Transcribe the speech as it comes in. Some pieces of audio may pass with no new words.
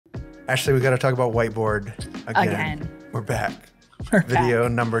Ashley, we got to talk about Whiteboard again. We're back. Video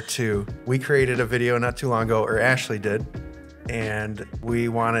number 2. We created a video not too long ago, or Ashley did, and we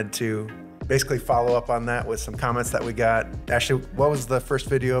wanted to basically follow up on that with some comments that we got. Ashley, what was the first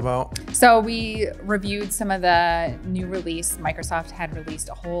video about? So we reviewed some of the new release. Microsoft had released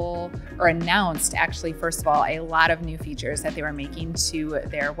announced actually, first of all, a lot of new features that they were making to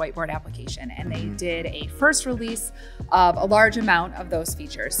their Whiteboard application. And they did a first release of a large amount of those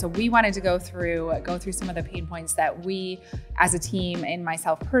features. So we wanted to go through some of the pain points that we as a team and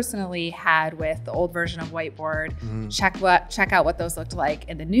myself personally had with the old version of Whiteboard, check out what those looked like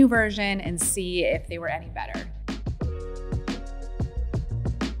in the new version and see if they were any better.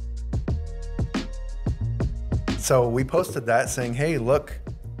 So we posted that saying, hey, look,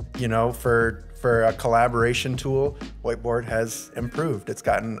 you know, for a collaboration tool, Whiteboard has improved. It's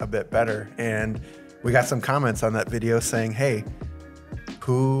gotten a bit better. And we got some comments on that video saying, hey,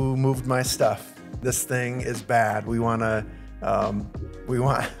 who moved my stuff? This thing is bad. We want the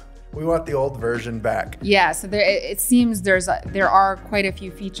old version back. Yeah, so it seems there are quite a few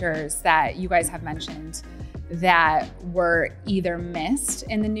features that you guys have mentioned that were either missed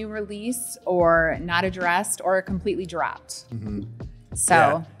in the new release or not addressed or completely dropped. So,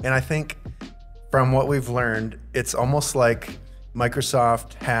 yeah. And I think from what we've learned, it's almost like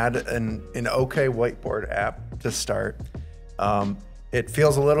Microsoft had an okay Whiteboard app to start. It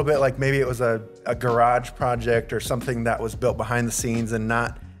feels a little bit like maybe it was a garage project or something that was built behind the scenes and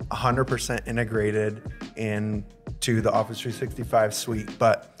not 100% integrated into the Office 365 suite.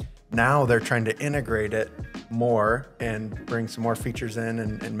 But now they're trying to integrate it more and bring some more features in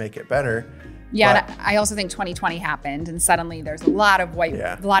and make it better. Yeah, and I also think 2020 happened, and suddenly there's a lot of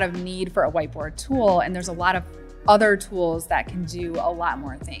need for a Whiteboard tool, and there's a lot of other tools that can do a lot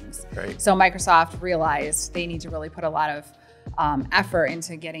more things. Right. So Microsoft realized they need to really put a lot of effort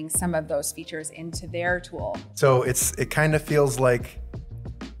into getting some of those features into their tool. So it kind of feels like,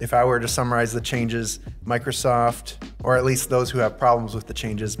 if I were to summarize the changes, Microsoft, or at least those who have problems with the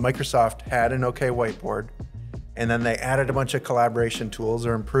changes, Microsoft had an okay Whiteboard, and then they added a bunch of collaboration tools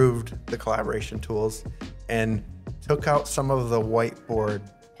or improved the collaboration tools and took out some of the Whiteboard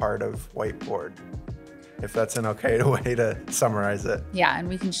part of Whiteboard, if that's an okay way to summarize it. Yeah, and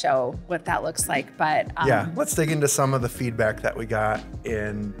we can show what that looks like. But yeah, let's dig into some of the feedback that we got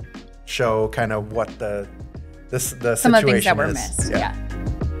and show kind of what the situation some of the things that were is. missed. Yeah.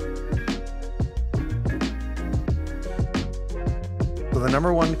 So the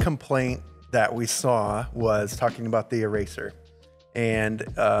number one complaint that we saw was talking about the eraser. And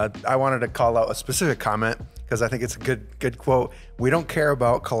I wanted to call out a specific comment because I think it's a good quote. We don't care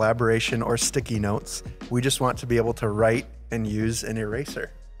about collaboration or sticky notes. We just want to be able to write and use an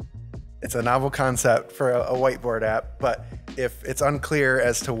eraser. It's a novel concept for a Whiteboard app, but if it's unclear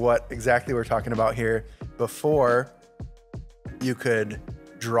as to what exactly we're talking about here, before you could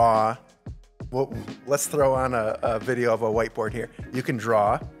draw, well, let's throw on a video of a whiteboard here. You can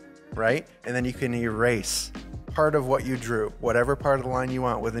draw, right? And then you can erase part of what you drew, whatever part of the line you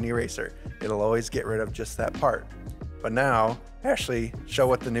want with an eraser. It'll always get rid of just that part. But now, Ashley, show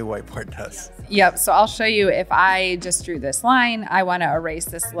what the new Whiteboard does. Yep, so I'll show you. If I just drew this line, I want to erase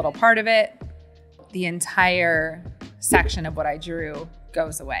this little part of it. The entire section of what I drew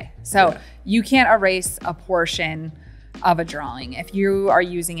goes away. So you can't erase a portion of a drawing if you are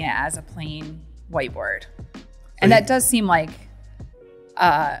using it as a plain whiteboard. And that does seem like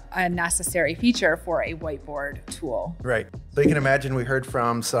a necessary feature for a whiteboard tool. Right. So you can imagine we heard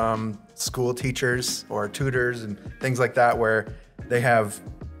from some school teachers or tutors and things like that where they have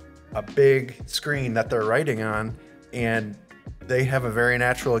a big screen that they're writing on, and they have a very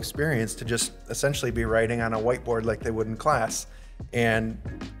natural experience to just essentially be writing on a whiteboard like they would in class. And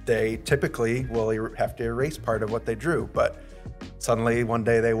they typically will have to erase part of what they drew, but suddenly one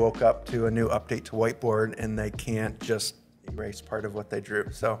day they woke up to a new update to Whiteboard and they can't just erase part of what they drew.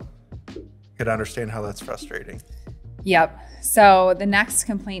 So you could understand how that's frustrating. Yep. So the next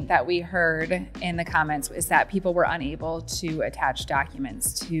complaint that we heard in the comments is that people were unable to attach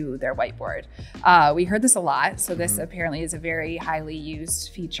documents to their whiteboard. We heard this a lot. So this apparently is a very highly used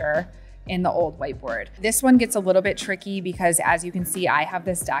feature in the old whiteboard. This one gets a little bit tricky because, as you can see, I have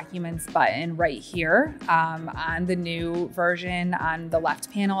this documents button right here on the new version on the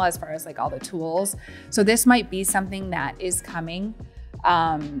left panel as far as like all the tools. So this might be something that is coming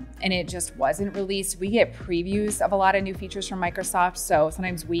and it just wasn't released. We get previews of a lot of new features from Microsoft, so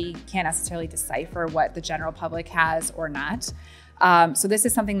sometimes we can't necessarily decipher what the general public has or not. So this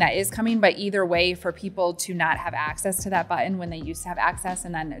is something that is coming, but either way, for people to not have access to that button when they used to have access,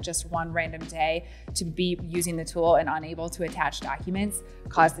 and then just one random day to be using the tool and unable to attach documents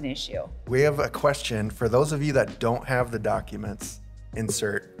caused an issue. We have a question for those of you that don't have the documents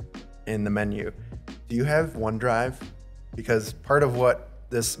insert in the menu. Do you have OneDrive? Because part of what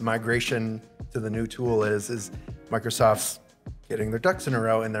this migration to the new tool is Microsoft's getting their ducks in a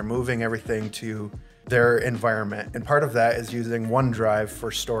row and they're moving everything to their environment. And part of that is using OneDrive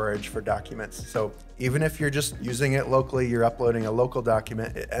for storage for documents. So even if you're just using it locally, you're uploading a local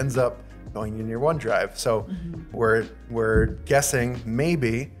document, it ends up going in your OneDrive. So we're guessing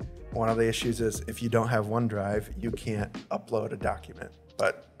maybe one of the issues is if you don't have OneDrive, you can't upload a document.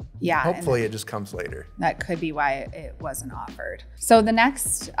 But yeah, hopefully it just comes later. That could be why it wasn't offered. So the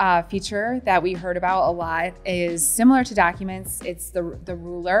next feature that we heard about a lot is similar to documents. It's the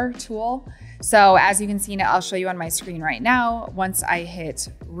ruler tool. So as you can see, I'll show you on my screen right now. Once I hit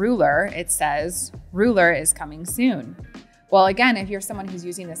ruler, it says ruler is coming soon. Well, again, if you're someone who's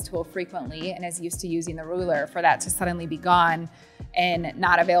using this tool frequently and is used to using the ruler, for that to suddenly be gone and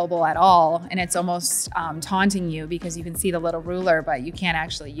not available at all, and it's almost taunting you because you can see the little ruler, but you can't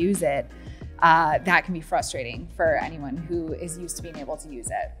actually use it, that can be frustrating for anyone who is used to being able to use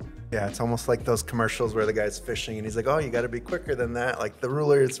it. Yeah, it's almost like those commercials where the guy's fishing and he's like, oh, you got to be quicker than that. Like the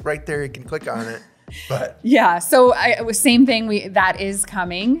ruler is right there, you can click on it. But yeah, so it was same thing. That is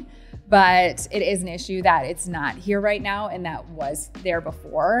coming. But it is an issue that it's not here right now, and that was there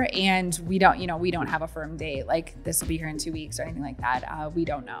before. And we don't have a firm date, like this will be here in 2 weeks or anything like that. We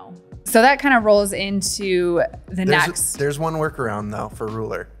don't know. So that kind of rolls into the next. There's one workaround though for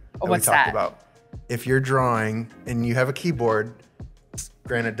ruler that What's we talked that? about. If you're drawing and you have a keyboard,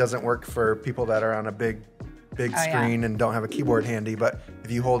 granted, it doesn't work for people that are on a big screen and don't have a keyboard handy. But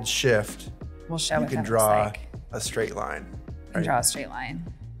if you hold Shift, we'll show you can draw a straight line. You can draw a straight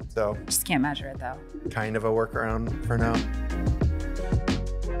line. So just can't measure it though. Kind of a workaround for now.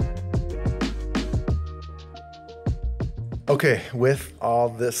 Okay, with all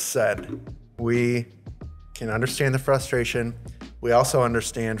this said, we can understand the frustration. We also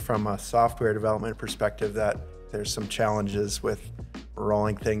understand from a software development perspective that there's some challenges with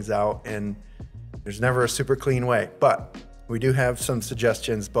rolling things out, and there's never a super clean way. But we do have some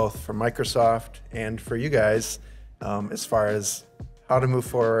suggestions both for Microsoft and for you guys as far as how to move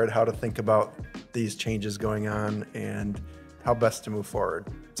forward, how to think about these changes going on, and how best to move forward.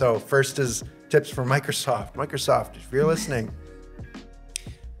 So first is tips for Microsoft. Microsoft, if you're listening,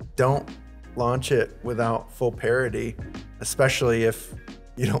 don't launch it without full parity, especially if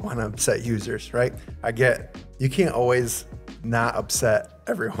you don't want to upset users, right? I get you can't always not upset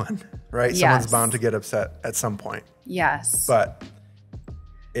everyone, right? Yes. Someone's bound to get upset at some point. Yes. But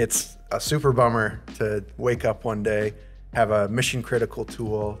it's a super bummer to wake up one day, have a mission critical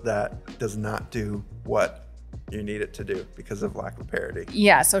tool that does not do what you need it to do because of lack of parity.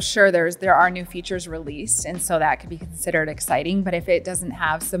 Yeah, so sure, there are new features released, and so that could be considered exciting, but if it doesn't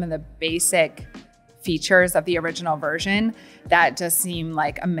have some of the basic features of the original version, that does seem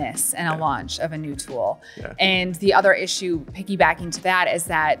like a miss and a launch of a new tool. Yeah. And the other issue piggybacking to that is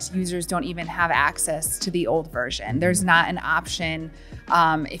that users don't even have access to the old version. There's not an option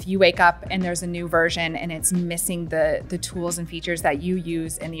if you wake up and there's a new version and it's missing the tools and features that you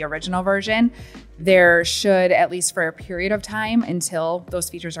use in the original version, there should, at least for a period of time until those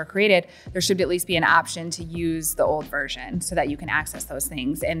features are created, there should at least be an option to use the old version so that you can access those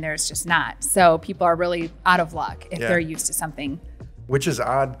things, and there's just not. So people are really out of luck if they're used to something. Which is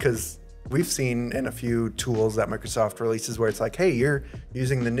odd because we've seen in a few tools that Microsoft releases where it's like, hey, you're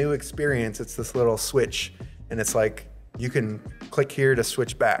using the new experience. It's this little switch, and it's like, you can click here to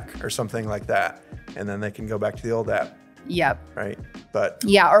switch back or something like that, and then they can go back to the old app. Yep. Right. But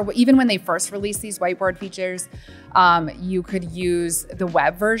yeah, or even when they first released these whiteboard features, you could use the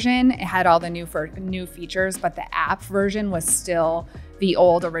web version. It had all the new features, but the app version was still the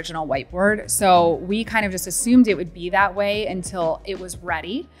old original whiteboard. So we kind of just assumed it would be that way until it was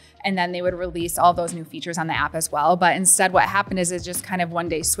ready. And then they would release all those new features on the app as well. But instead what happened is it just kind of one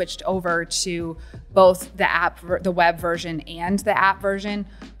day switched over to both the web version and the app version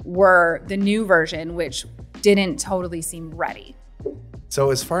were the new version, which didn't totally seem ready. So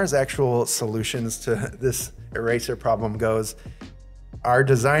as far as actual solutions to this eraser problem goes, our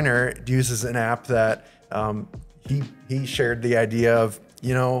designer uses an app that he shared the idea of,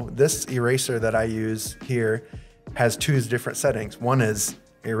 you know, this eraser that I use here has two different settings. One is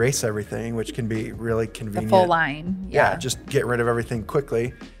erase everything, which can be really convenient. The full line. Yeah, just get rid of everything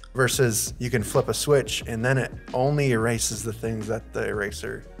quickly, versus you can flip a switch and then it only erases the things that the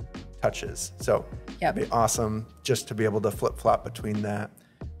eraser touches. So Yep. It'd be awesome just to be able to flip flop between that.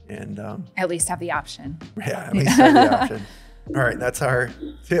 And at least have the option. Yeah, at least have the option. All right, that's our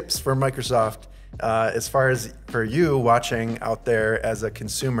tips for Microsoft. As far as for you watching out there as a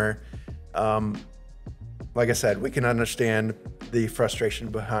consumer, like I said, we can understand the frustration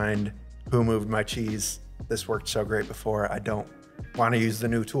behind who moved my cheese. This worked so great before. I don't want to use the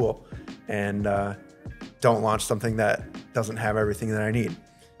new tool, and don't launch something that doesn't have everything that I need.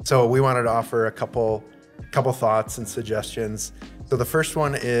 So we wanted to offer a couple thoughts and suggestions. So the first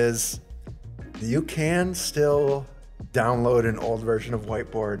one is you can still download an old version of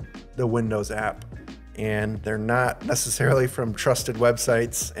Whiteboard, the Windows app, and they're not necessarily from trusted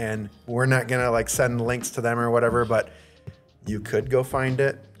websites, and we're not gonna like send links to them or whatever, but you could go find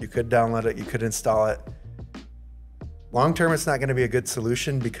it, you could download it, you could install it. Long term, it's not gonna be a good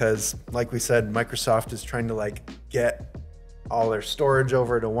solution because like we said, Microsoft is trying to like get all their storage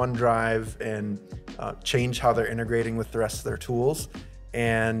over to OneDrive and change how they're integrating with the rest of their tools.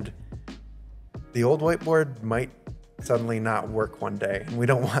 And the old Whiteboard might suddenly not work one day. And we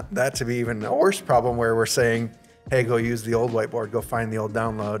don't want that to be even a worse problem where we're saying, hey, go use the old Whiteboard, go find the old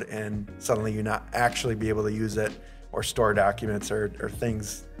download, and suddenly you not actually be able to use it or store documents or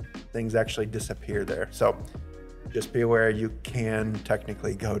things actually disappear there. So just be aware you can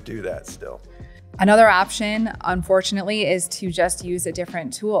technically go do that still. Another option, unfortunately, is to just use a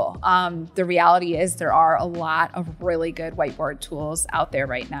different tool. The reality is there are a lot of really good whiteboard tools out there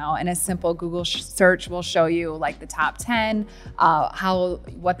right now, and a simple Google search will show you like the top 10,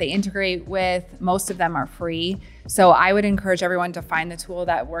 what they integrate with. Most of them are free. So I would encourage everyone to find the tool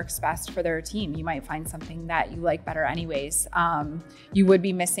that works best for their team. You might find something that you like better anyways. You would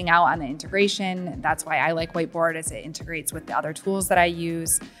be missing out on the integration. That's why I like Whiteboard, as it integrates with the other tools that I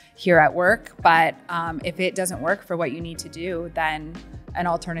use here at work. But if it doesn't work for what you need to do, then an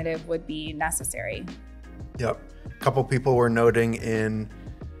alternative would be necessary. Yep. A couple people were noting in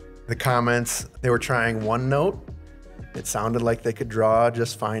the comments, they were trying OneNote. It sounded like they could draw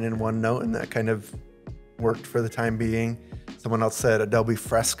just fine in OneNote, and that kind of worked for the time being. Someone else said Adobe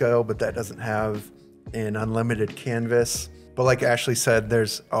Fresco, but that doesn't have an unlimited canvas. But like Ashley said,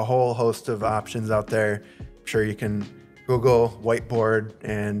 there's a whole host of options out there. I'm sure you can Google Whiteboard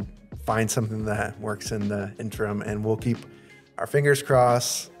and find something that works in the interim, and we'll keep our fingers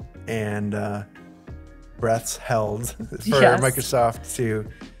crossed and breaths held for Microsoft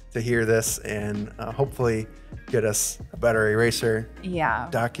to hear this and hopefully get us a better eraser. Yeah.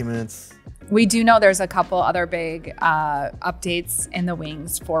 Documents. We do know there's a couple other big updates in the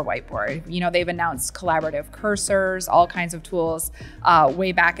wings for Whiteboard. You know, they've announced collaborative cursors, all kinds of tools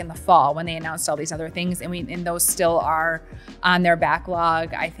way back in the fall when they announced all these other things, and those still are on their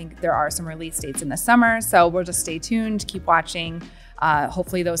backlog. I think there are some release dates in the summer, so we'll just stay tuned, keep watching.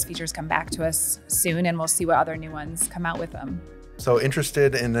 Hopefully those features come back to us soon, and we'll see what other new ones come out with them. So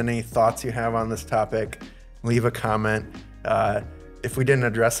interested in any thoughts you have on this topic, leave a comment. If we didn't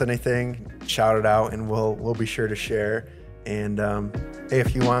address anything, shout it out and we'll be sure to share. And hey,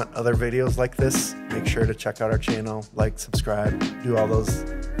 if you want other videos like this, make sure to check out our channel, like, subscribe, do all those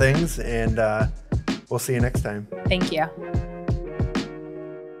things, and we'll see you next time. Thank you.